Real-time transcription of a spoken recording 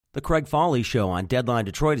The Craig Foley Show on Deadline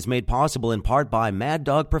Detroit is made possible in part by Mad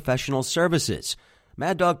Dog Professional Services.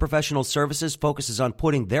 Mad Dog Professional Services focuses on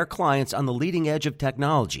putting their clients on the leading edge of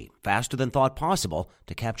technology, faster than thought possible,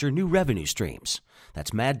 to capture new revenue streams.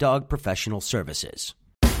 That's Mad Dog Professional Services.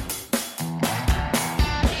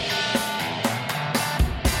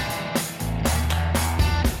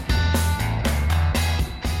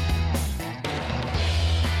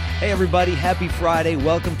 Hey everybody, happy Friday.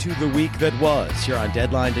 Welcome to the week that was. Here on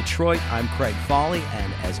Deadline Detroit, I'm Craig Foley,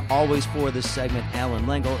 and as always for this segment, Alan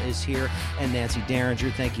Lengel is here and Nancy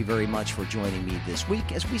Derringer. Thank you very much for joining me this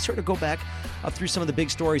week as we sort of go back through some of the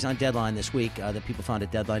big stories on Deadline this week that people found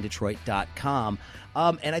at deadlinedetroit.com.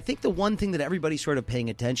 And I think the one thing that everybody's sort of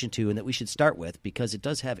paying attention to and that we should start with, because it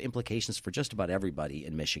does have implications for just about everybody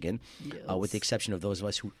in Michigan, with the exception of those of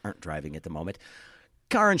us who aren't driving at the moment,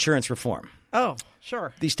 car insurance reform. Oh,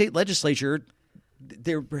 sure. The state legislature,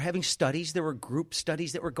 they were having studies. There were group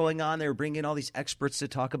studies that were going on. They were bringing in all these experts to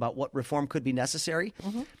talk about what reform could be necessary.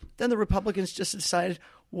 Mm-hmm. Then the Republicans just decided,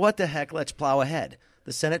 what the heck, let's plow ahead.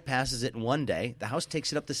 The Senate passes it in one day. The House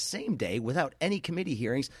takes it up the same day without any committee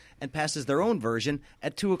hearings and passes their own version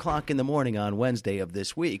at 2 o'clock in the morning on Wednesday of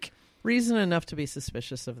this week. Reason enough to be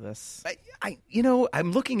suspicious of this.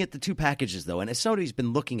 I'm looking at the two packages, though, and as somebody who's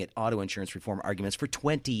been looking at auto insurance reform arguments for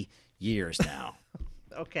 20 years now.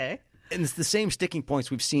 Okay. And it's the same sticking points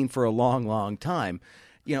we've seen for a long, long time.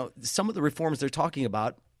 You know, some of the reforms they're talking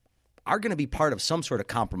about are going to be part of some sort of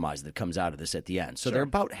compromise that comes out of this at the end. So They're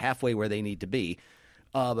about halfway where they need to be.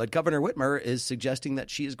 But Governor Whitmer is suggesting that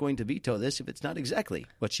she is going to veto this if it's not exactly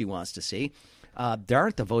what she wants to see. There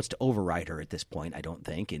aren't the votes to override her at this point, I don't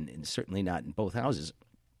think, and certainly not in both houses.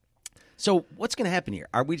 So what's going to happen here?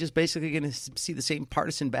 Are we just basically going to see the same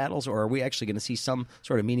partisan battles, or are we actually going to see some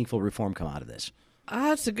sort of meaningful reform come out of this?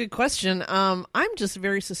 That's a good question. I'm just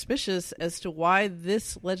very suspicious as to why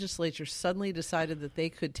this legislature suddenly decided that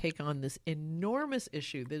they could take on this enormous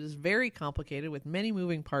issue that is very complicated with many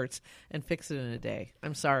moving parts and fix it in a day.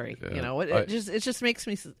 I'm sorry. Yeah. It just makes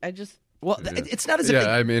me Well, it's not as if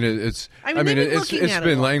it's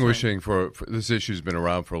been languishing for this issue's been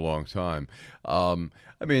around for a long time.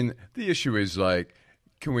 The issue is like,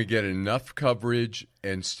 can we get enough coverage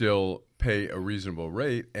and still pay a reasonable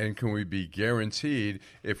rate, and can we be guaranteed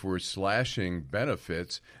if we're slashing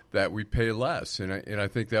benefits that we pay less? And I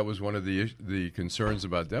think that was one of the concerns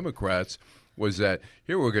about Democrats, was that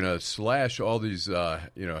here we're going to slash all these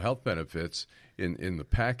health benefits in the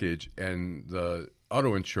package, and the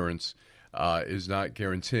auto insurance is not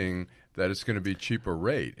guaranteeing that it's going to be cheaper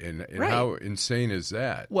rate. And right. How insane is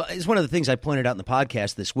that? Well, it's one of the things I pointed out in the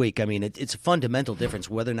podcast this week. I mean, it's a fundamental difference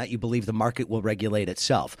whether or not you believe the market will regulate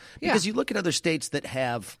itself. Because you look at other states that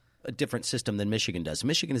have a different system than Michigan does.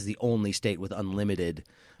 Michigan is the only state with unlimited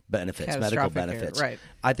benefits, medical benefits. Right.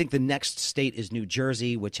 I think the next state is New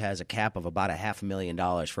Jersey, which has a cap of about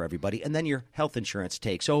 $500,000 for everybody, and then your health insurance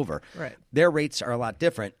takes over. Right. Their rates are a lot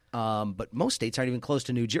different, but most states aren't even close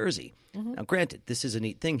to New Jersey. Mm-hmm. Now, granted, this is a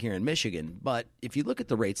neat thing here in Michigan, but if you look at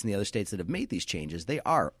the rates in the other states that have made these changes, they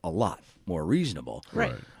are a lot more reasonable.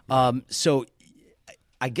 Right. So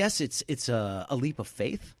I guess it's a leap of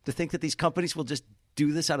faith to think that these companies will just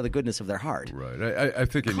do this out of the goodness of their heart. Right. I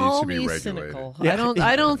think it needs to be regulated. Cynical. Yeah.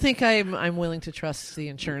 I don't think I'm willing to trust the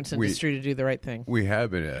insurance industry to do the right thing. We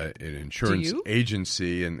have an insurance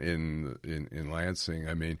agency in Lansing.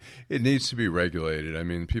 I mean, it needs to be regulated. I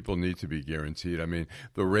mean, people need to be guaranteed. I mean,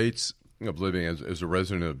 the rates of living as a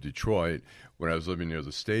resident of Detroit, when I was living near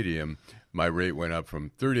the stadium, my rate went up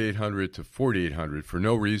from $3,800 to $4,800 for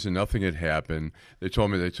no reason. Nothing had happened. They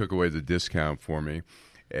told me they took away the discount for me.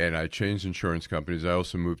 And I changed insurance companies. I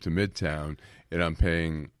also moved to Midtown, and I'm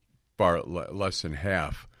paying far less than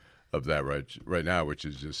half of that right now, which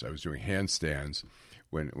is just I was doing handstands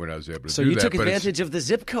when I was able to do that. So you took advantage of the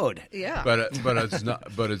zip code. Yeah.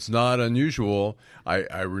 But it's not unusual.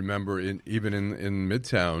 I remember even in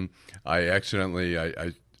Midtown, I accidentally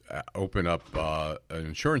I opened up an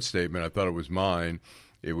insurance statement. I thought it was mine.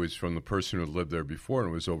 It was from the person who lived there before,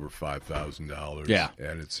 and it was over $5,000. Yeah,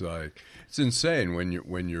 and it's insane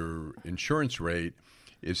when your insurance rate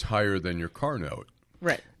is higher than your car note.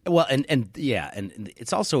 Right. Well, and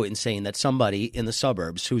it's also insane that somebody in the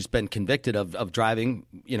suburbs who's been convicted of driving,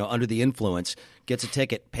 under the influence, gets a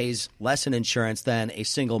ticket, pays less in insurance than a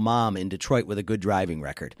single mom in Detroit with a good driving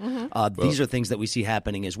record. Mm-hmm. These are things that we see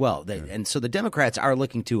happening as well. And so the Democrats are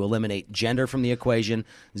looking to eliminate gender from the equation,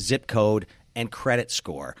 zip code, and credit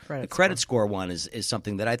score. The credit score one is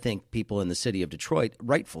something that I think people in the city of Detroit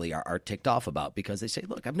rightfully are ticked off about, because they say,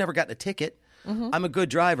 look, I've never gotten a ticket. Mm-hmm. I'm a good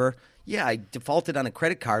driver. Yeah, I defaulted on a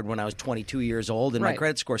credit card when I was 22 years old, and my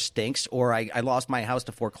credit score stinks, or I lost my house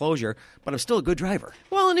to foreclosure, but I'm still a good driver.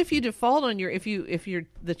 Well, and if you default on if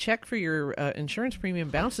the check for your insurance premium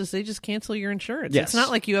bounces, they just cancel your insurance. Yes. It's not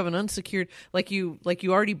like you have an unsecured, like you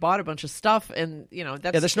already bought a bunch of stuff, and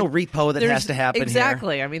there's no repo that has to happen.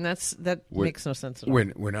 Exactly. Here. I mean, that makes no sense at all.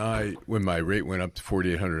 When my rate went up to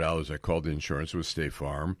 $4,800, I called the insurance with State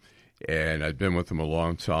Farm, and I'd been with them a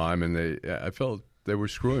long time, and I felt they were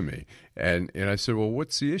screwing me. And I said, well,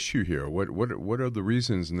 what's the issue here? What are the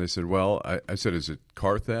reasons? And they said, well, I said, is it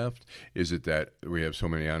car theft? Is it that we have so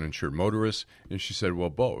many uninsured motorists? And she said,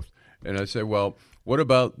 well, both. And I said, well, what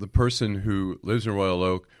about the person who lives in Royal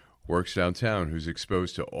Oak, works downtown, who's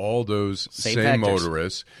exposed to all those same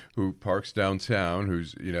motorists, who parks downtown,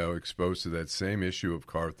 who's exposed to that same issue of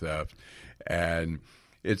car theft? And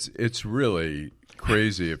it's really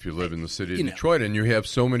crazy if you live in the city of Detroit, and you have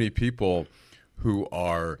so many people who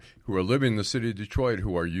are living in the city of Detroit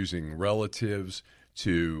who are using relatives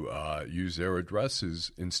to use their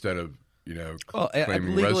addresses instead of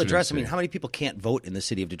claiming legal address. I mean, residency. how many people can't vote in the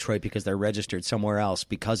city of Detroit because they're registered somewhere else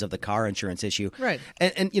because of the car insurance issue? Right.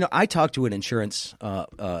 And I talked to an insurance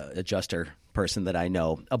adjuster person that I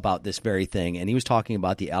know about this very thing, and he was talking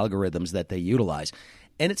about the algorithms that they utilize.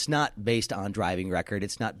 And it's not based on driving record.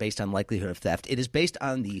 It's not based on likelihood of theft. It is based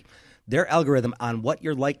on their algorithm on what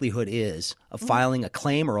your likelihood is of filing a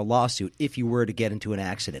claim or a lawsuit if you were to get into an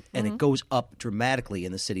accident. And it goes up dramatically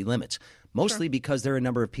in the city limits, mostly because there are a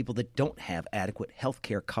number of people that don't have adequate health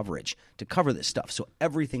care coverage to cover this stuff. So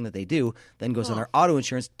everything that they do then goes on their auto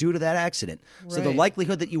insurance due to that accident. Right. So the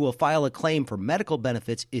likelihood that you will file a claim for medical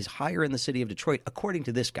benefits is higher in the city of Detroit, according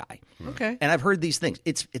to this guy. Okay. And I've heard these things.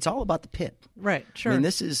 It's all about the PIP. Right, sure. I mean,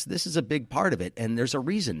 this is a big part of it, and there's a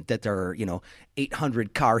reason that there are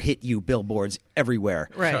 800 car hit you billboards everywhere,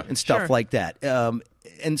 right, and stuff like that.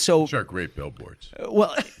 And so, Which are great billboards.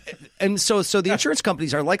 Well, and so the insurance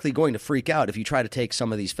companies are likely going to freak out if you try to take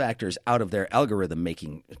some of these factors out of their algorithm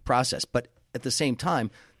making process. But at the same time,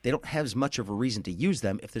 they don't have as much of a reason to use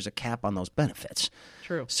them if there's a cap on those benefits.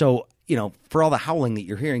 True. So, for all the howling that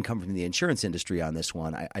you're hearing coming from the insurance industry on this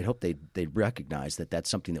one, I hope they'd recognize that that's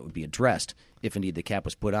something that would be addressed if indeed the cap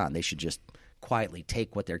was put on. They should just quietly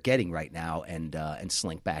take what they're getting right now and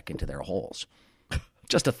slink back into their holes.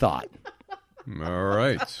 Just a thought. All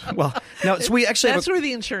right. Well, no, so we actually that's where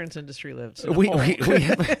the insurance industry lives. We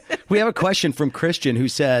have a question from Christian who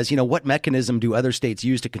says, what mechanism do other states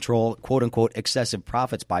use to control "quote unquote" excessive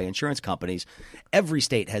profits by insurance companies? Every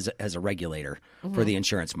state has a regulator for the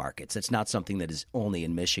insurance markets. It's not something that is only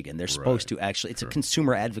in Michigan. They're supposed to actually. It's a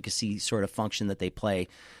consumer advocacy sort of function that they play,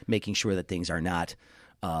 making sure that things are not.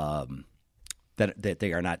 That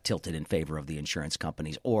they are not tilted in favor of the insurance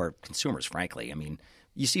companies or consumers, frankly. I mean,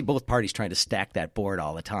 you see both parties trying to stack that board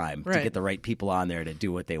all the time to get the right people on there to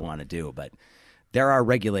do what they want to do. But there are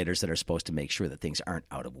regulators that are supposed to make sure that things aren't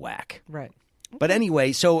out of whack. Right. But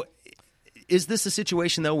anyway, so is this a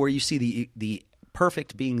situation, though, where you see the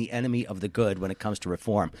perfect being the enemy of the good when it comes to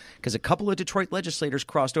reform? Because a couple of Detroit legislators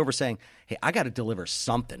crossed over saying, hey, I got to deliver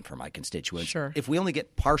something for my constituents. Sure. If we only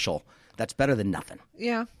get partial, that's better than nothing.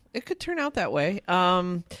 Yeah, it could turn out that way.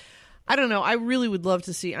 I don't know. I really would love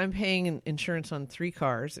to see. I'm paying insurance on 3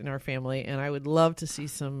 cars in our family, and I would love to see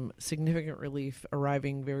some significant relief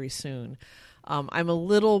arriving very soon. I'm a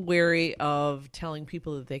little wary of telling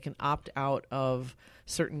people that they can opt out of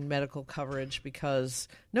certain medical coverage because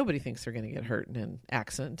nobody thinks they're going to get hurt in an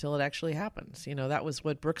accident until it actually happens. That was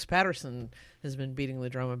what Brooks Patterson has been beating the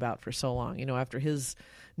drum about for so long. After his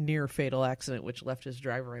near fatal accident, which left his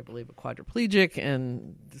driver, I believe, a quadriplegic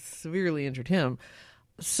and severely injured him.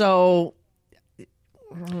 So,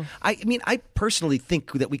 I mean, I personally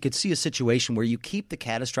think that we could see a situation where you keep the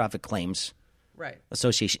catastrophic claims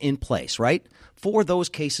association in place, right? For those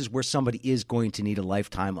cases where somebody is going to need a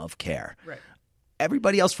lifetime of care. Right.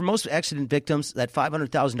 Everybody else, for most accident victims, that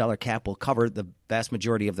 $500,000 cap will cover the vast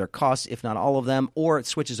majority of their costs, if not all of them, or it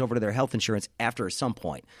switches over to their health insurance after some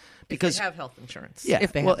point. Because if they have health insurance. Yeah,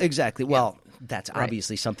 if they well, have exactly. Yeah. Well, that's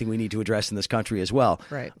obviously something we need to address in this country as well.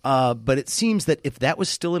 Right. But it seems that if that was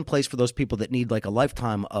still in place for those people that need like a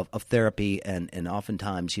lifetime of therapy and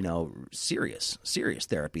oftentimes, serious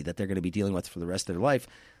therapy that they're going to be dealing with for the rest of their life,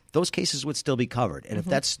 those cases would still be covered. And if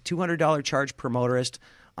that's $200 charge per motorist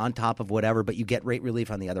on top of whatever, but you get rate relief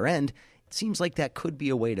on the other end, it seems like that could be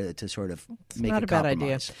a way to sort of make a compromise. Not a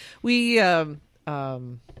bad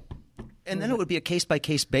idea. And then it would be a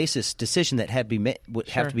case-by-case basis decision that have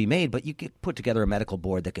to be made, but you could put together a medical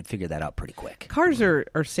board that could figure that out pretty quick. Cars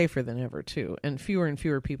are safer than ever, too, and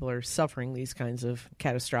fewer people are suffering these kinds of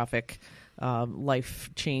catastrophic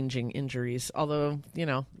life-changing injuries. Although,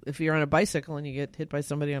 if you're on a bicycle and you get hit by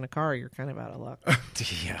somebody on a car, you're kind of out of luck.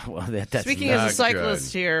 Yeah, well, that's speaking as a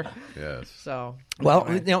cyclist good. Here. Yes. So, well,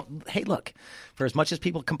 anyway. Hey, look, for as much as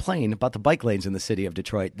people complain about the bike lanes in the city of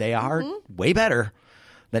Detroit, they are way better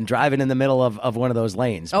than driving in the middle of one of those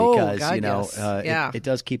lanes because, God, yes. It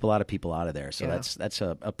does keep a lot of people out of there. So that's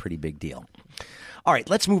a pretty big deal. All right,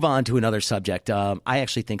 let's move on to another subject. I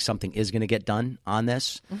actually think something is going to get done on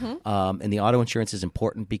this. And the auto insurance is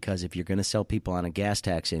important because if you're going to sell people on a gas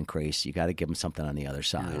tax increase, you got to give them something on the other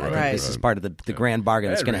side. Right. I think this is part of the grand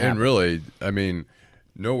bargain that's going to happen. And really, I mean,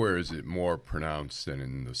 nowhere is it more pronounced than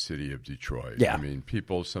in the city of Detroit. Yeah. I mean,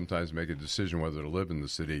 people sometimes make a decision whether to live in the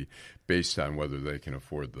city based on whether they can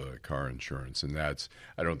afford the car insurance. And I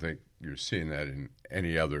don't think you're seeing that in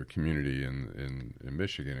any other community in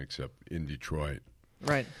Michigan except in Detroit.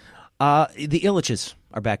 Right. The Illiches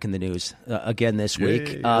are back in the news again this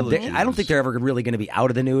week. I don't think they're ever really going to be out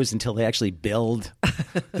of the news until they actually build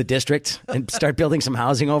the district and start building some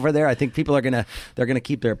housing over there. I think people are going to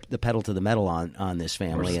keep the pedal to the metal on this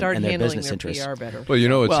family and their business their interests. PR better.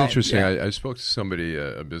 Well, it's interesting. Yeah. I spoke to somebody,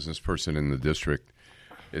 a business person in the district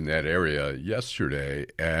in that area yesterday,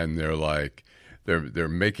 and they're like, they're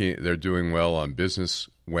doing well on business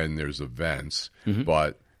when there's events,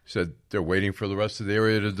 but said they're waiting for the rest of the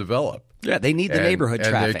area to develop. Yeah, they need the neighborhood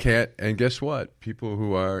traffic. They can't. And guess what? People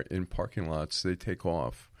who are in parking lots, they take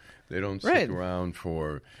off. They don't stick around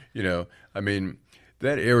for. I mean,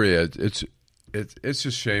 that area. It's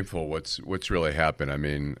just shameful what's really happened. I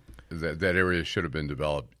mean, that area should have been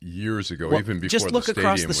developed years ago, even before just look the stadium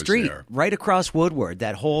across the street, was there. right across Woodward.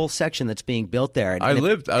 That whole section that's being built there. I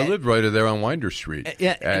lived right there on Winder Street.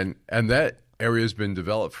 And that area's been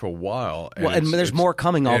developed for a while. And there's more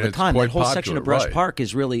coming all the time. That whole popular, section of Brush Park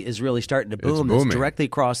is really starting to boom. It's directly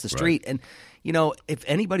across the street. And if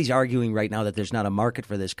anybody's arguing right now that there's not a market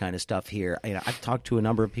for this kind of stuff here, I've talked to a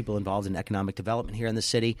number of people involved in economic development here in the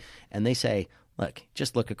city, and they say, look,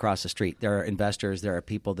 just look across the street. There are investors. There are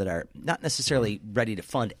people that are not necessarily ready to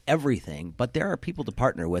fund everything, but there are people to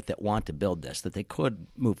partner with that want to build this, that they could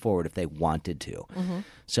move forward if they wanted to.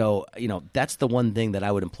 So, that's the one thing that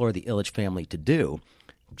I would implore the Illich family to do.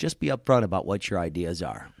 Just be upfront about what your ideas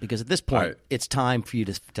are. Because at this point, it's time for you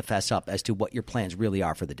to fess up as to what your plans really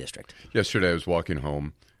are for the district. Yesterday I was walking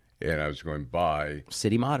home, and I was going by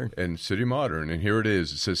City Modern, and here it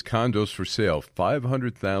is. It says condos for sale,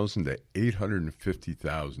 $500,000 to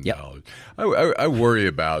 $850,000. Yep. I worry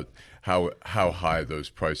about how high those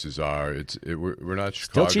prices are. We're not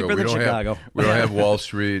Chicago. Still cheaper than Chicago. We don't have Wall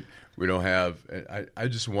Street. We don't have. I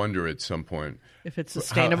just wonder at some point if it's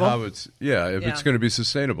sustainable. If it's going to be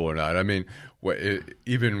sustainable or not. I mean,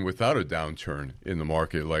 even without a downturn in the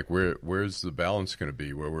market, like where's the balance going to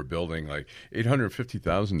be? Where we're building like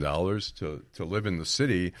 $850,000 to live in the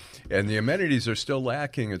city, and the amenities are still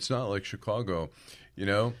lacking. It's not like Chicago,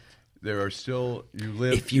 There are still you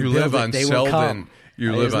live on Selden.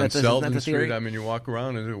 You live on Selden Street. I mean, you walk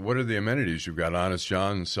around, and what are the amenities? You've got Honest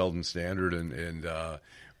John, Selden Standard, and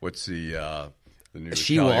what's the new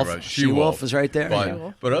She-Wolf. She-Wolf is right there.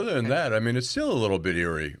 But other than that, I mean, it's still a little bit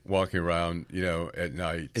eerie walking around, at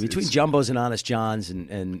night. Between Jumbo's and Honest John's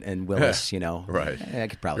and Willis, right? I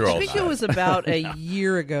could probably. I think it was about a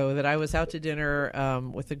year ago that I was out to dinner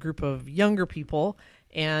with a group of younger people,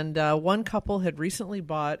 and one couple had recently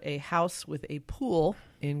bought a house with a pool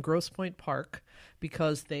in Grosse Pointe Park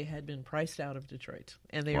because they had been priced out of Detroit,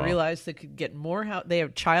 and they realized they could get more. They are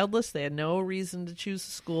childless. They had no reason to choose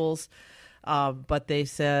the schools. But they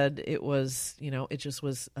said it was, it just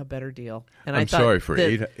was a better deal. And I'm sorry, for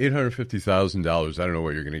 $850,000, I don't know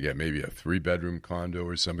what you're going to get. Maybe a 3-bedroom condo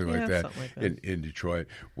or something like that, in Detroit.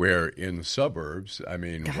 Where in the suburbs, I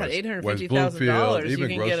mean, West Bloomfield,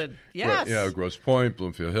 even Grosse Pointe,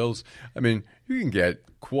 Bloomfield Hills. I mean, you can get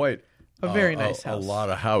quite a very nice house. A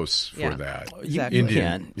lot of house for that. Exactly.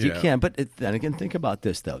 You can. But then again, think about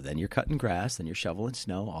this, though. Then you're cutting grass, then you're shoveling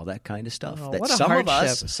snow, all that kind of stuff. Oh, that what a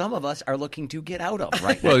some of us are looking to get out of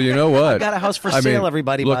right now. Well, you know what? I've got a house for sale,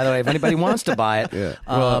 everybody, by the way, if anybody wants to buy it. Yeah.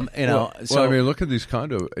 I mean, look at these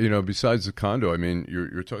condo, besides the condo, I mean,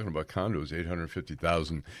 you're talking about condos,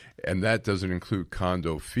 $850,000, and that doesn't include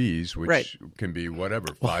condo fees, which can be whatever,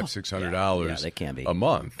 $500-$600 they can be. a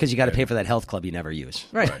month. Because you got to pay for that health club you never use.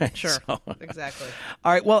 Right. Sure. Exactly.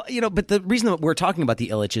 All right. Well, but the reason that we're talking about the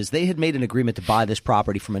Illiches, they had made an agreement to buy this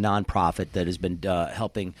property from a nonprofit that has been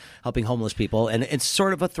helping homeless people, and it's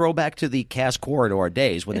sort of a throwback to the Cass Corridor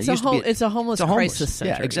days when it's a homeless crisis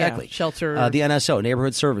center. Yeah, exactly. Shelter. The NSO,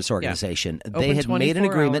 Neighborhood Service Organization. They had made an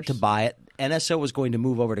agreement to buy it, NSO was going to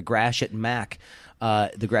move over to Gratiot and Mac,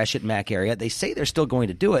 the Gratiot and Mac area. They say they're still going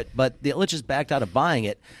to do it, but the Ilitches backed out of buying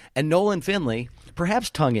it. And Nolan Finley, perhaps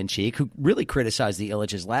tongue-in-cheek, who really criticized the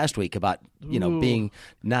Ilitches last week about being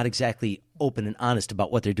not exactly open and honest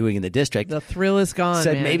about what they're doing in the district. The thrill is gone,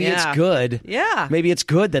 said man. maybe it's good. Yeah. Maybe it's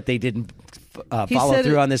good that they didn't follow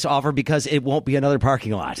through on this offer because it won't be another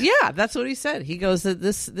parking lot. Yeah, that's what he said. He goes that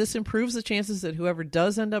this improves the chances that whoever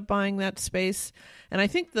does end up buying that space, and I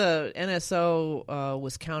think the NSO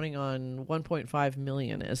was counting on $1.5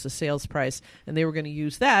 million as the sales price, and they were going to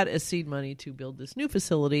use that as seed money to build this new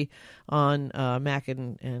facility on Mac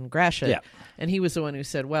and Gratiot. Yeah. And he was the one who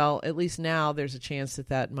said, well, at least now there's a chance that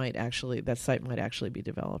that site might actually be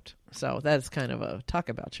developed. So that's kind of a talk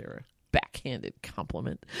about your backhanded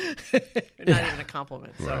compliment. Not even a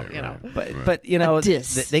compliment. So, But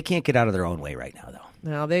they can't get out of their own way right now, though.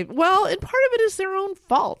 No, and part of it is their own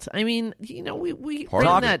fault. I mean, we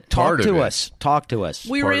ran that. Talk to us.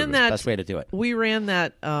 We ran that. Best way to do it. We ran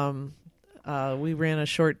that. We ran a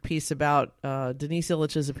short piece about Denise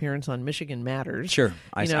Ilitch's appearance on Michigan Matters. Sure,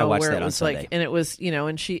 I watched that on Sunday. And it was,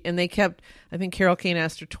 and they kept. I think Carol Kane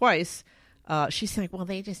asked her twice. She's like, well,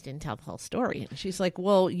 they just didn't tell the whole story. And she's like,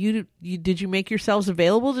 well, you did you make yourselves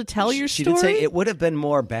available to tell your story? She did say it would have been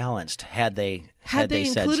more balanced had they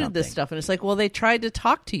included this stuff. And it's like, well, they tried to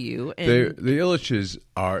talk to you. And the Ilitches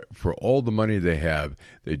are, for all the money they have,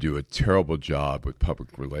 they do a terrible job with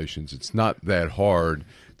public relations. It's not that hard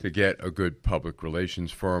to get a good public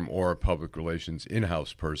relations firm or a public relations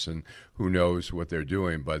in-house person who knows what they're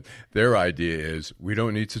doing. But their idea is, we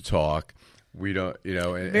don't need to talk. We don't,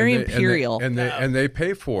 very imperial, and they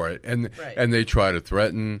pay for it, and they try to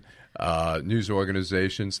threaten news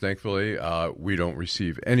organizations. Thankfully, we don't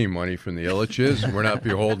receive any money from the Ilitches. We're not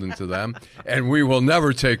beholden to them, and we will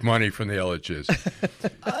never take money from the Ilitches.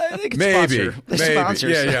 I think maybe,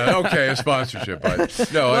 sponsors. Okay, a sponsorship,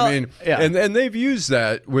 but no, and they've used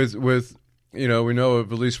that with. We know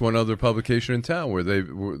of at least one other publication in town where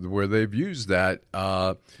they've used that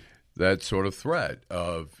sort of threat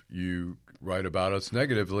of you write about us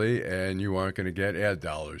negatively and you aren't going to get ad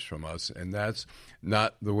dollars from us, and that's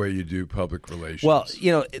not the way you do public relations. Well,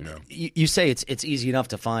 you say it's easy enough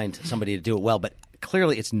to find somebody to do it well, but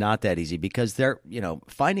clearly it's not that easy because they're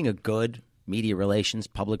finding a good media relations,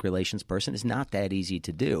 public relations person is not that easy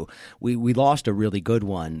to do. We lost a really good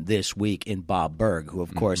one this week in Bob Berg, who,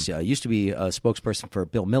 of course, used to be a spokesperson for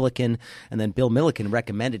Bill Milliken, and then Bill Milliken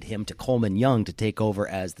recommended him to Coleman Young to take over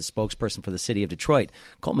as the spokesperson for the city of Detroit.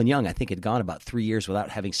 Coleman Young, I think, had gone about 3 years without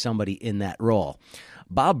having somebody in that role.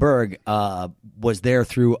 Bob Berg was there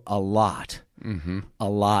through a lot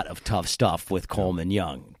of tough stuff with Coleman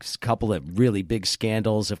Young. A couple of really big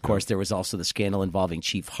scandals. Of course, there was also the scandal involving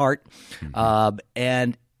Chief Hart.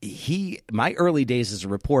 And my early days as a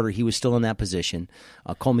reporter, he was still in that position.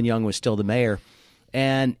 Coleman Young was still the mayor.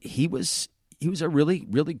 And he was a really,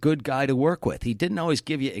 really good guy to work with. He didn't always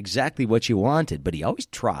give you exactly what you wanted, but he always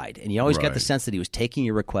tried. And you always got the sense that he was taking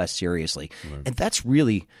your request seriously. Right. And that's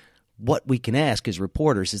really what we can ask as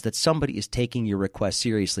reporters, is that somebody is taking your request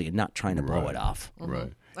seriously and not trying to blow it off.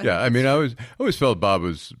 Right. Yeah, I mean, I always felt Bob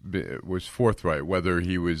was forthright, whether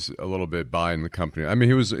he was a little bit buying the company. I mean,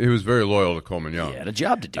 he was very loyal to Coleman Young. He had a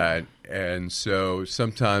job to do. And so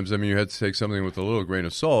sometimes, I mean, you had to take something with a little grain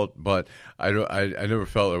of salt, but I never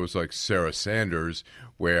felt it was like Sarah Sanders,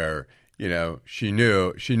 where, she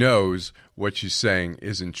knows what she's saying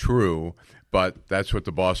isn't true, but that's what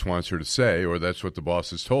the boss wants her to say, or that's what the boss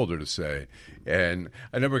has told her to say. And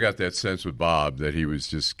I never got that sense with Bob that he was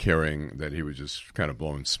just that he was just kind of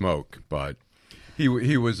blowing smoke. But he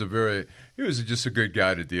was just a good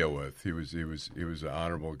guy to deal with. He was an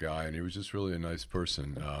honorable guy, and he was just really a nice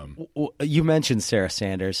person. You mentioned Sarah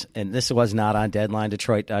Sanders, and this was not on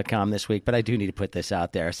DeadlineDetroit.com this week, but I do need to put this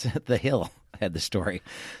out there. The Hill had the story.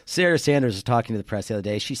 Sarah Sanders was talking to the press the other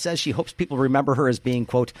day. She says she hopes people remember her as being,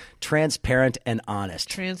 quote, transparent and honest.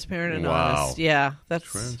 Transparent and honest. Yeah,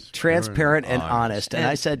 that's transparent and honest. And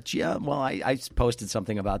I said, yeah, well, I posted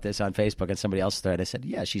something about this on Facebook and somebody else thread. I said,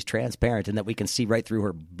 yeah, she's transparent and that we can see right through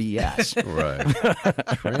her BS.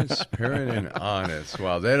 Right. Transparent and honest.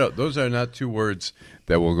 Wow, those are not two words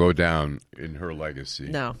that will go down in her legacy.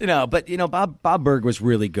 No, but Bob Berg was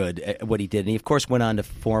really good at what he did, and he of course went on to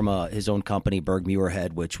form his own company, Berg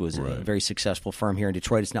Muirhead, which was a very successful firm here in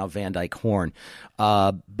Detroit. It's now Van Dyke Horn.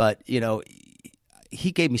 But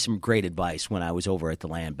he gave me some great advice when I was over at the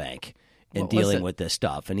land bank and dealing with this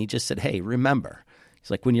stuff, and he just said, "Hey, remember, it's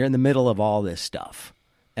like when you're in the middle of all this stuff,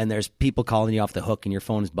 and there's people calling you off the hook, and your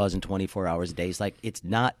phone is buzzing 24 hours a day. It's like it's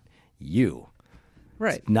not you."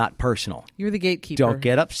 Right. It's not personal. You're the gatekeeper. Don't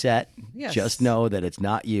get upset. Yes. Just know that it's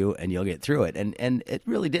not you, and you'll get through it. And it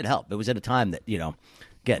really did help. It was at a time that,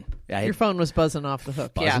 again, your phone was buzzing off the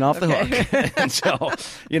hook. Buzzing off the hook. And so,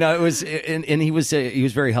 it was, and he was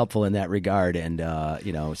very helpful in that regard. And,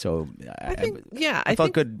 so I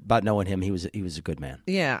felt good about knowing him. He was a good man.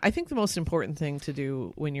 Yeah. I think the most important thing to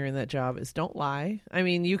do when you're in that job is don't lie. I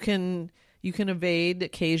mean, you can evade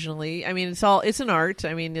occasionally. I mean, it's an art.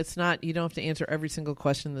 I mean, it's not, you don't have to answer every single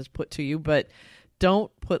question that's put to you, but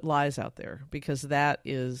don't put lies out there, because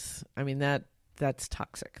that's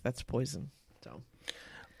toxic. That's poison. So.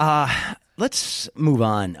 Let's move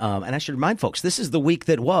on. And I should remind folks, this is the week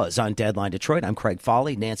that was on Deadline Detroit. I'm Craig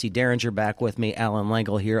Foley, Nancy Derringer back with me, Alan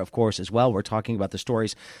Lengel here, of course, as well. We're talking about the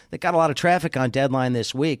stories that got a lot of traffic on Deadline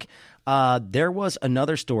this week. There was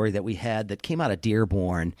another story that we had that came out of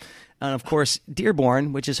Dearborn. And, of course,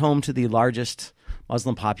 Dearborn, which is home to the largest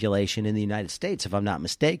Muslim population in the United States, if I'm not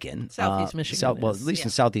mistaken. Southeast Michigan. At least in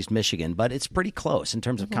Southeast Michigan, but it's pretty close in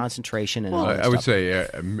terms of concentration. And I would say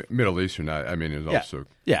Middle Eastern. I mean, is also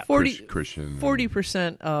Christian.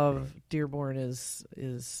 40% of Dearborn is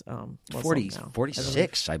Muslim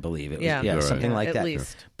 46, I believe. It was, right. Something like at that.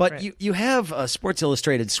 Least. But right. you have a Sports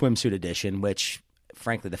Illustrated swimsuit edition, which,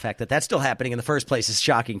 frankly, the fact that that's still happening in the first place is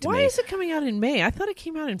shocking to me. Why is it coming out in May? I thought it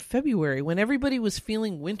came out in February when everybody was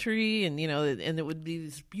feeling wintry, and and it would be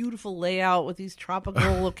this beautiful layout with these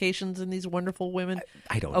tropical locations and these wonderful women.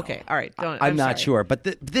 I don't know. Okay, all right. I'm not sure. But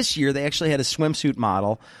this year they actually had a swimsuit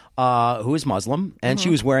model who is Muslim, and she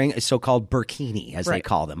was wearing a so-called burkini, as they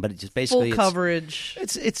call them. But it's just basically full coverage.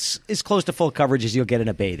 It's as close to full coverage as you'll get in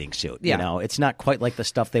a bathing suit. Yeah. It's not quite like the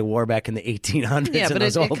stuff they wore back in the 1800s. Yeah, but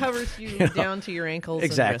it covers you down to your ankles.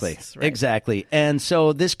 Exactly. And wrists, right? Exactly. And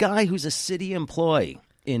so this guy who's a city employee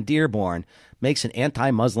in Dearborn makes an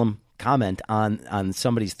anti-Muslim comment on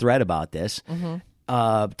somebody's thread about this.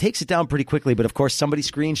 Takes it down pretty quickly, but of course somebody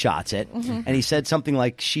screenshots it, and he said something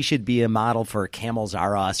like she should be a model for Camels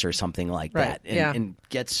R Us or something like that, and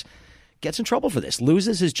gets in trouble for this,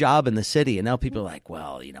 loses his job in the city, and now people are like,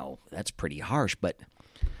 well, that's pretty harsh, but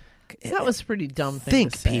that was a pretty dumb thing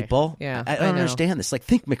to say. People. Yeah, I don't understand this. Like,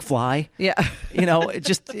 think McFly. Yeah. It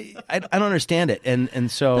just I don't understand it, and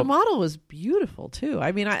so the model was beautiful too.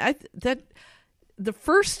 I mean, the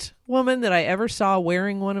first woman that I ever saw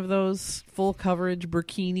wearing one of those full coverage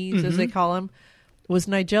burkinis, as they call them, was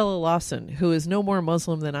Nigella Lawson, who is no more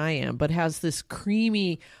Muslim than I am, but has this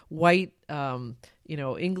creamy white,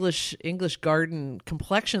 English garden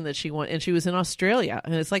complexion that she went, and she was in Australia,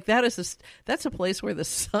 and it's like that's a place where the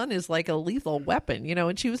sun is like a lethal weapon,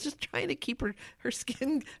 and she was just trying to keep her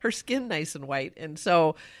skin nice and white, and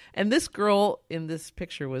this girl in this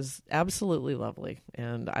picture was absolutely lovely,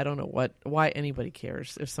 and I don't know why anybody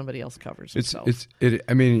cares if somebody else covers themselves.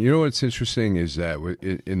 I mean, what's interesting is that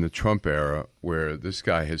in the Trump era, where this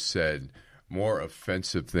guy has said more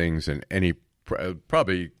offensive things than any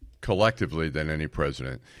probably collectively than any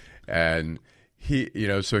president, and he,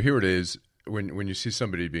 so here it is. When you see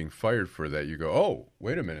somebody being fired for that, you go, oh,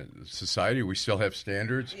 wait a minute, society, we still have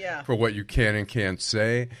standards for what you can and can't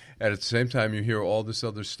say. And at the same time, you hear all this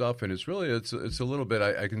other stuff, and it's a little bit.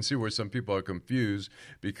 I can see where some people are confused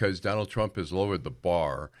because Donald Trump has lowered the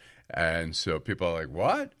bar, and so people are like,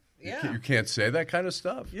 what? Yeah. You can't say that kind of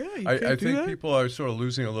stuff. Yeah, I think people are sort of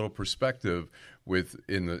losing a little perspective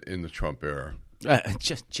in the Trump era.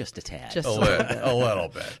 Just a tad, just a little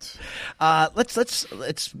bit.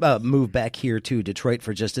 Let's move back here to Detroit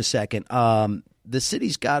for just a second. The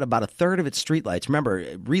city's got about a third of its streetlights. Remember,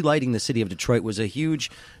 relighting the city of Detroit was a huge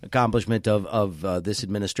accomplishment of this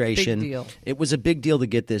administration. Big deal. It was a big deal to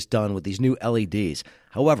get this done with these new LEDs.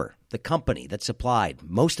 However, the company that supplied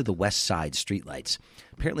most of the West Side streetlights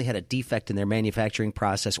apparently had a defect in their manufacturing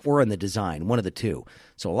process or in the design, one of the two.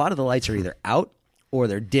 So a lot of the lights are either out or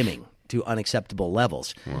they're dimming to unacceptable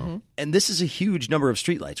levels. Wow. And this is a huge number of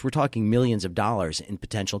streetlights. We're talking millions of dollars in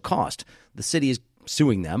potential cost. The city is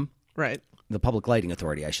suing them. Right. The Public Lighting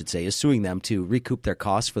Authority, I should say, is suing them to recoup their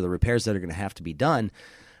costs for the repairs that are going to have to be done.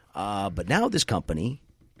 But now this company,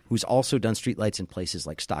 who's also done streetlights in places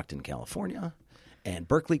like Stockton, California, and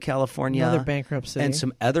Berkeley, California, another bankrupt city, and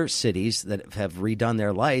some other cities that have redone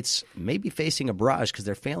their lights, may be facing a barrage because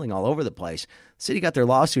they're failing all over the place. The city got their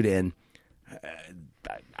lawsuit in.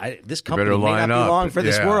 This company may not be long for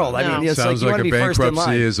this world. I mean, it's sounds like a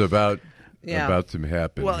bankruptcy is about to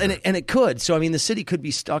happen. Well, and it could. So, I mean, the city could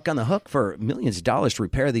be stuck on the hook for millions of dollars to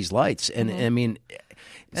repair these lights. And I mean,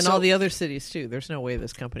 and all the other cities too. There's no way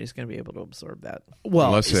this company is going to be able to absorb that. Well,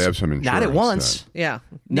 unless they have some insurance. Not at once.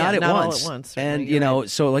 Not at all at once. And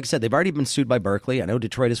so like I said, they've already been sued by Berkeley. I know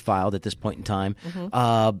Detroit has filed at this point in time.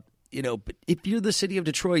 but if you're the city of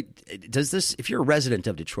Detroit, if you're a resident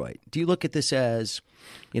of Detroit, do you look at this as,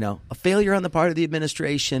 a failure on the part of the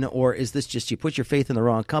administration, or is this just you put your faith in the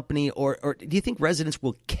wrong company, or do you think residents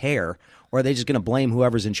will care, or are they just going to blame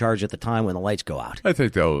whoever's in charge at the time when the lights go out? I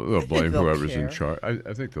think they'll blame whoever's in charge.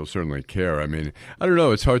 I think they'll certainly care. I mean, I don't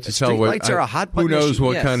know. It's hard to tell. Streetlights are a hot button who knows issue.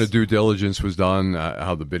 what kind of due diligence was done,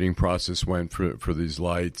 how the bidding process went for these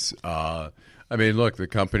lights. I mean, look, the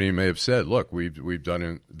company may have said, look, we've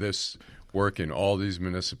done this work in all these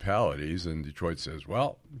municipalities, and Detroit says,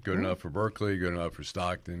 well, good enough for Berkeley, good enough for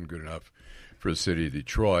Stockton, good enough for the city of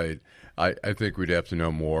Detroit. I think we'd have to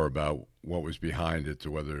know more about what was behind it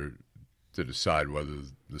to decide whether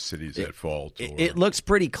the city's at fault. It looks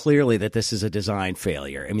pretty clearly that this is a design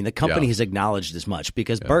failure. I mean, the company has acknowledged as much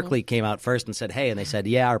because Berkeley came out first and said, hey, and they said,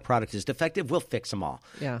 yeah, our product is defective. We'll fix them all.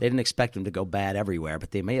 Yeah. They didn't expect them to go bad everywhere,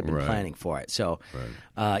 but they may have been planning for it. So,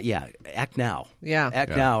 act now. Yeah.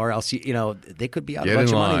 Act now, or else, they could be out a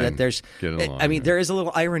bunch of money. There is a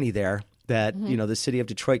little irony there. That the city of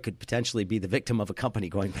Detroit could potentially be the victim of a company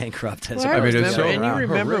going bankrupt. And you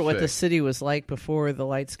remember what the city was like before the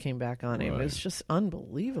lights came back on. It was just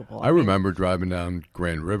unbelievable. I remember driving down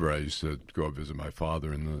Grand River. I used to go visit my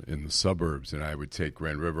father in the suburbs, and I would take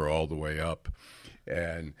Grand River all the way up.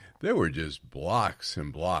 And there were just blocks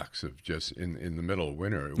and blocks of just in the middle of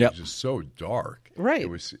winter. It was just so dark. Right.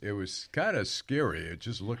 It was kind of scary. It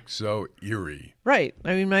just looked so eerie. Right.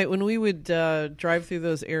 I mean, when we would drive through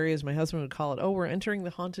those areas, my husband would call it, "Oh, we're entering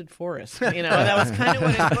the haunted forest." That was kind of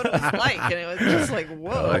what it was like, and it was just like,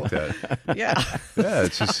 whoa. I like that. Yeah. Yeah.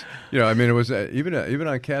 It's just it was even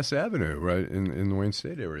on Cass Avenue, right in the Wayne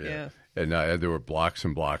State area. Yeah. And there were blocks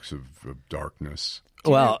and blocks of darkness.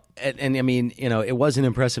 Well, and I mean, it was an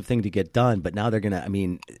impressive thing to get done, but now they're going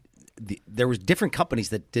to, there was different companies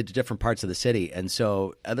that did different parts of the city, and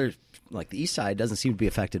so others, like the east side, doesn't seem to be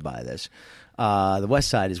affected by this. The west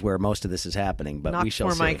side is where most of this is happening, but we shall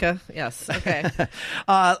see. Formica, yes, okay.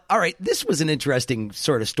 All right, this was an interesting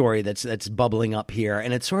sort of story that's bubbling up here,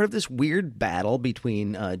 and it's sort of this weird battle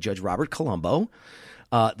between Judge Robert Colombo,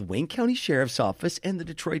 the Wayne County Sheriff's Office, and the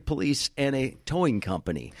Detroit Police, and a towing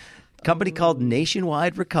company. Company called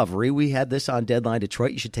Nationwide Recovery. We had this on Deadline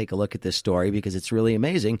Detroit. You should take a look at this story because it's really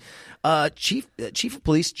amazing. Chief of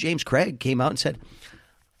Police James Craig came out and said,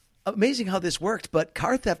 amazing how this worked, but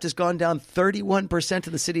car theft has gone down 31%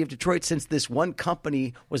 in the city of Detroit since this one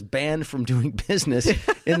company was banned from doing business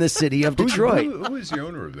in the city of Detroit. Who is the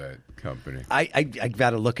owner of that company? I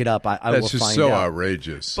got to look it up. I will find out. That's just so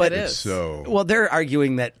outrageous. But it's so... Well, they're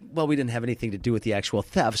arguing that, we didn't have anything to do with the actual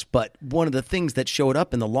thefts, but one of the things that showed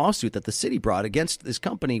up in the lawsuit that the city brought against this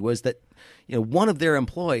company was that, one of their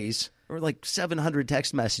employees... or like 700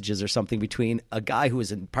 text messages or something between a guy who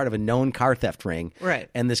was part of a known car theft ring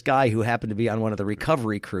and this guy who happened to be on one of the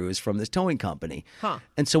recovery crews from this towing company. Huh.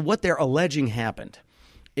 And so what they're alleging happened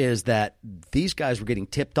is that these guys were getting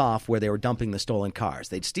tipped off where they were dumping the stolen cars.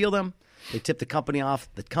 They'd steal them. They tipped the company off.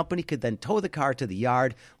 The company could then tow the car to the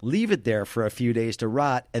yard, leave it there for a few days to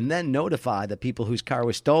rot, and then notify the people whose car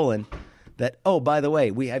was stolen that, oh, by the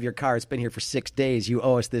way, we have your car. It's been here for 6 days. You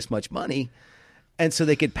owe us this much money. And so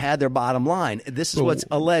they could pad their bottom line. This is what's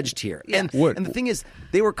alleged here. Yeah. And the thing is,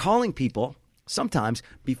 they were calling people sometimes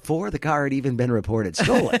before the car had even been reported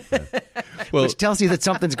stolen, which tells you that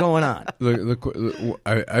something's going on.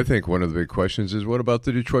 I think one of the big questions is, what about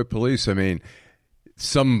the Detroit police? I mean,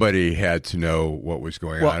 somebody had to know what was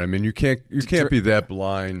going on. I mean, you can't be that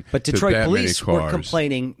blind. But Detroit to that police many cars. were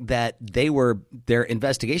complaining that their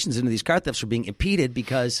investigations into these car thefts were being impeded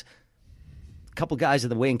because a couple guys at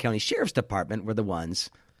the Wayne County Sheriff's Department were the ones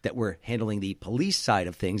that were handling the police side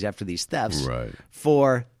of things after these thefts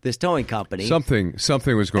for this towing company. Something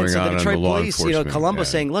was going on the Detroit the law police, enforcement. Colombo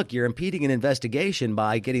saying, look, you're impeding an investigation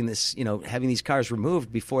by getting this, having these cars removed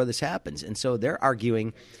before this happens. And so they're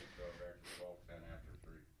arguing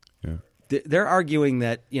they're arguing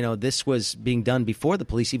that, this was being done before the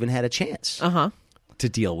police even had a chance to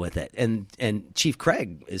deal with it. And Chief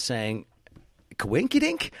Craig is saying,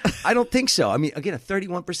 coinkydink? I don't think so. I mean, again, a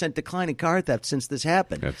 31% decline in car theft since this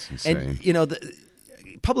happened. That's insane. And,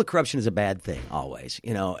 public corruption is a bad thing always,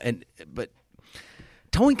 but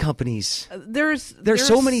towing companies, there's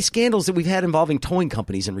so many scandals that we've had involving towing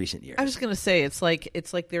companies in recent years. I was going to say, it's like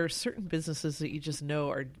there are certain businesses that you just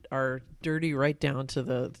know are dirty right down to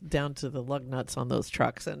the lug nuts on those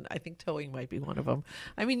trucks, and I think towing might be one of them.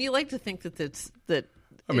 I mean, you like to think that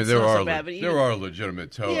I mean, there are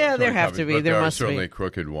legitimate towing. Yeah, there have to be. But there are certainly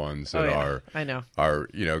crooked ones that I know. are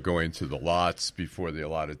going to the lots before the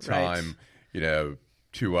allotted time. Right.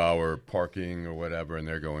 2-hour parking or whatever, and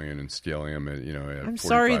they're going in and stealing them. At, at I'm 45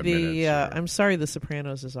 sorry minutes I'm sorry The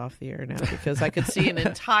Sopranos is off the air now, because I could see an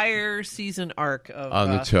entire season arc of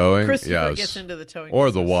on the towing. Christopher gets into the towing or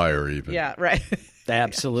business. The Wire, even. Yeah, right.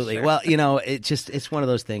 Absolutely. Yeah, sure. Well, it's one of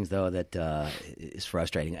those things though that is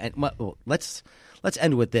frustrating. And let's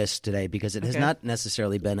end with this today, because it has not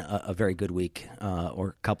necessarily been a very good week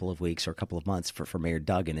or couple of weeks or a couple of months for Mayor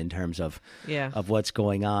Duggan in terms of what's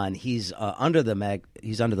going on. He's under the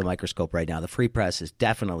microscope right now. The Free Press is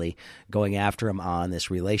definitely going after him on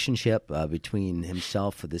this relationship between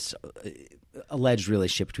himself, this alleged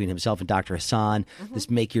relationship between himself and Dr. Hassan, this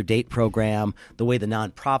Make Your Date program, the way the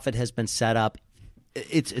nonprofit has been set up.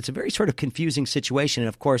 It's a very sort of confusing situation. And,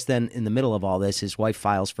 of course, then in the middle of all this, his wife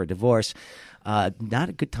files for divorce. Not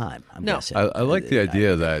a good time, I'm guessing. I like the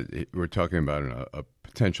idea that we're talking about a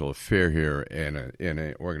potential affair here in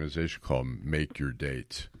an organization called Make Your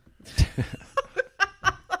Date.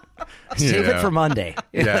 Save it for Monday.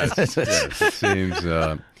 Yes, it seems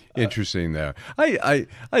interesting there. I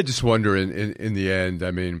just wonder in the end,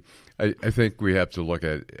 I mean, I think we have to look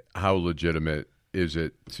at how legitimate is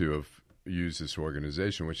it to have used this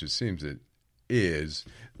organization, which it seems it is.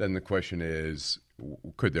 Then the question is,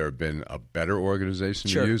 could there have been a better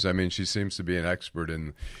organization to use? I mean, she seems to be an expert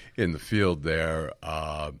in the field there.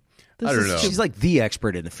 I don't know. She's like the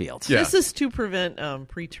expert in the field. Yeah. This is to prevent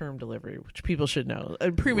preterm delivery, which people should know,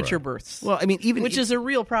 premature births. Well, I mean, which is a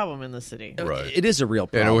real problem in the city. Right. It is a real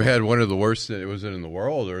problem. And we had one of the worst. Was it in the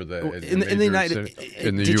world or in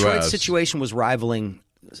the Detroit's situation was rivaling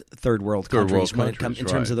third world countries when it comes in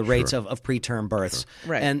terms of the rates of preterm births.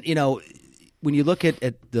 Sure. Right. And when you look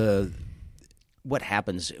at what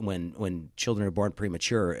happens when children are born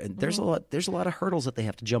premature, and there's a lot of hurdles that they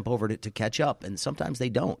have to jump over to catch up, and sometimes they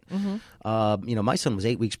don't. My son was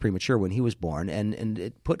 8 weeks premature when he was born, and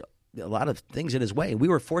it put a lot of things in his way. We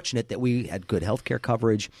were fortunate that we had good health care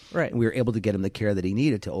coverage. Right. And we were able to get him the care that he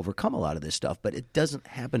needed to overcome a lot of this stuff, but it doesn't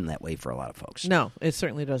happen that way for a lot of folks. No, it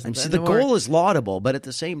certainly doesn't. And so the goal is laudable, but at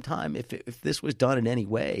the same time, if this was done in any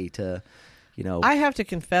way to, I have to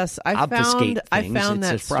confess, I found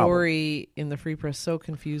that story problem in the Free Press so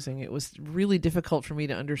confusing. It was really difficult for me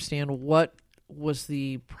to understand what was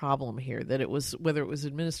the problem here, that it was whether it was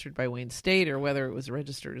administered by Wayne State or whether it was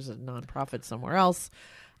registered as a nonprofit somewhere else.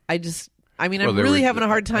 I'm really having a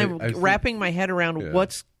hard time wrapping my head around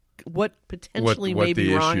what potentially may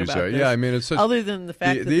be wrong about this. Yeah, I mean, it's other than the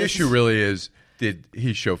fact that the issue really is, did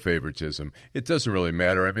he show favoritism? It doesn't really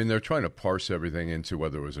matter. I mean, they're trying to parse everything into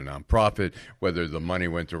whether it was a nonprofit, whether the money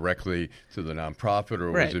went directly to the nonprofit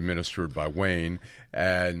or was administered by Wayne,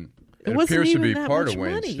 and it appears to be part of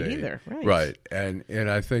Wayne State either. Right. And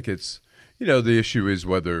I think it's the issue is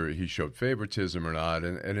whether he showed favoritism or not,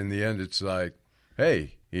 and in the end, it's like,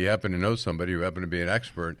 hey, he happened to know somebody who happened to be an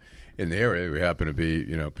expert in the area, who happened to be,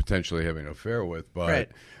 potentially having an affair with. But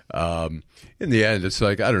in the end, it's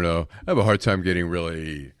like, I don't know. I have a hard time getting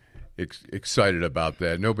really excited about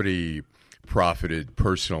that. Nobody profited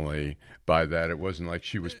personally by that. It wasn't like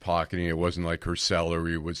she was pocketing. It wasn't like her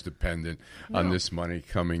salary was dependent on this money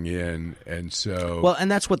coming in. And so... Well, and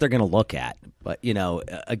that's what they're going to look at. But,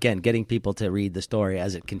 again, getting people to read the story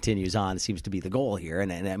as it continues on seems to be the goal here.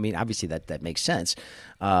 And I mean, obviously that makes sense.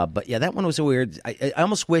 But, yeah, that one was a weird... I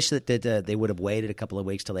almost wish that they would have waited a couple of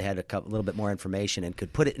weeks till they had a little bit more information and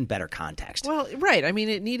could put it in better context. Well, right. I mean,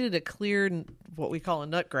 it needed a clear, what we call a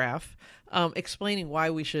nut graph, explaining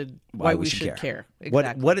why we should care.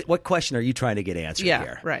 Exactly. What question are you trying to get answered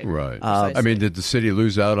here? Right. I mean, did the city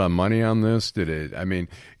lose out on money on this? Did it? I mean,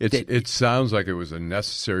 it sounds like it was a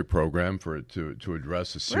necessary program for it to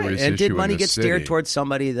address a serious issue. And did money get city. steered towards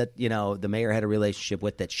somebody that the mayor had a relationship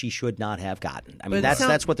with that she should not have gotten? I mean,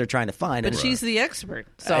 that's what they're trying to find. But she's the expert.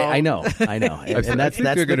 So I know, and that's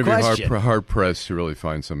they're going to be hard pressed to really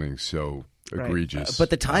find something so egregious. But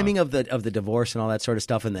the timing of the divorce and all that sort of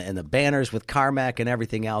stuff, and the banners with Carmack and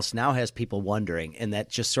everything else now has people wondering, and that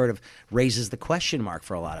just sort of raises the question mark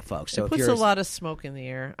for a lot of folks. So it puts a lot of smoke in the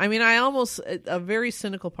air. I mean, a very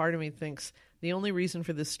cynical part of me thinks the only reason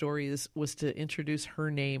for this story was to introduce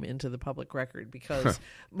her name into the public record, because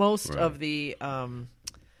most of the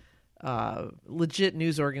legit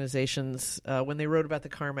news organizations, when they wrote about the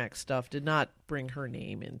Carmack stuff, did not bring her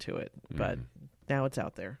name into it, but now it's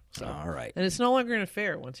out there. So. All right. And it's no longer an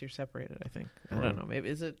affair once you're separated, I think. I don't know. Maybe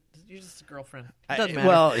is it? You're just a girlfriend. It doesn't matter.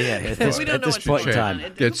 Well, yeah. At this point in time,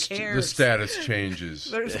 the status changes.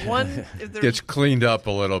 There's one. Gets cleaned up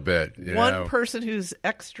a little bit. One person whose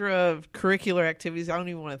extracurricular activities I don't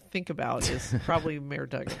even want to think about is probably Mayor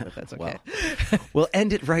Duggan, but that's okay. We'll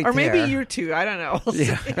end it right there. Or there. maybe you two. I don't know.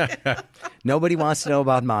 We'll Nobody wants to know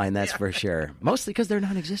about mine, that's for sure. Mostly because they're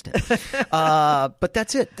non-existent. But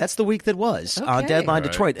that's it. That's the week that was on Deadline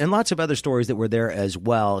Detroit. And lots of other stories that were there as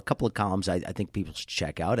well. A couple of columns I think people should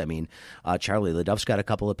check out. I mean, Charlie Leduff's got a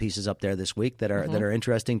couple of pieces up there this week that are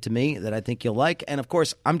interesting to me that I think you'll like. And, of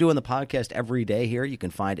course, I'm doing the podcast every day here. You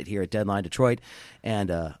can find it here at Deadline Detroit.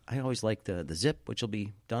 And I always like the Zip, which will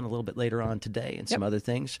be done a little bit later on today, and some other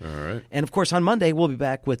things. All right. And, of course, on Monday, we'll be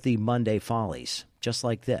back with the Monday Follies, just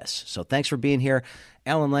like this. So thanks for being here.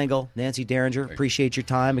 Alan Lengel, Nancy Derringer, appreciate your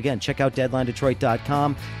time. Again, check out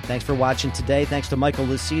DeadlineDetroit.com. Thanks for watching today. Thanks to Michael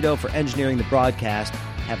Lucido for engineering the broadcast.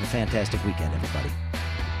 Have a fantastic weekend, everybody.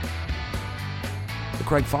 The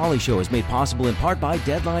Craig Folly Show is made possible in part by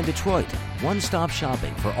Deadline Detroit, one-stop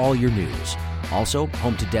shopping for all your news. Also,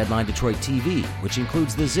 home to Deadline Detroit TV, which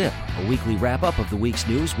includes The Zip, a weekly wrap-up of the week's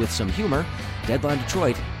news with some humor. Deadline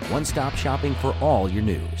Detroit, one-stop shopping for all your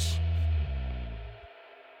news.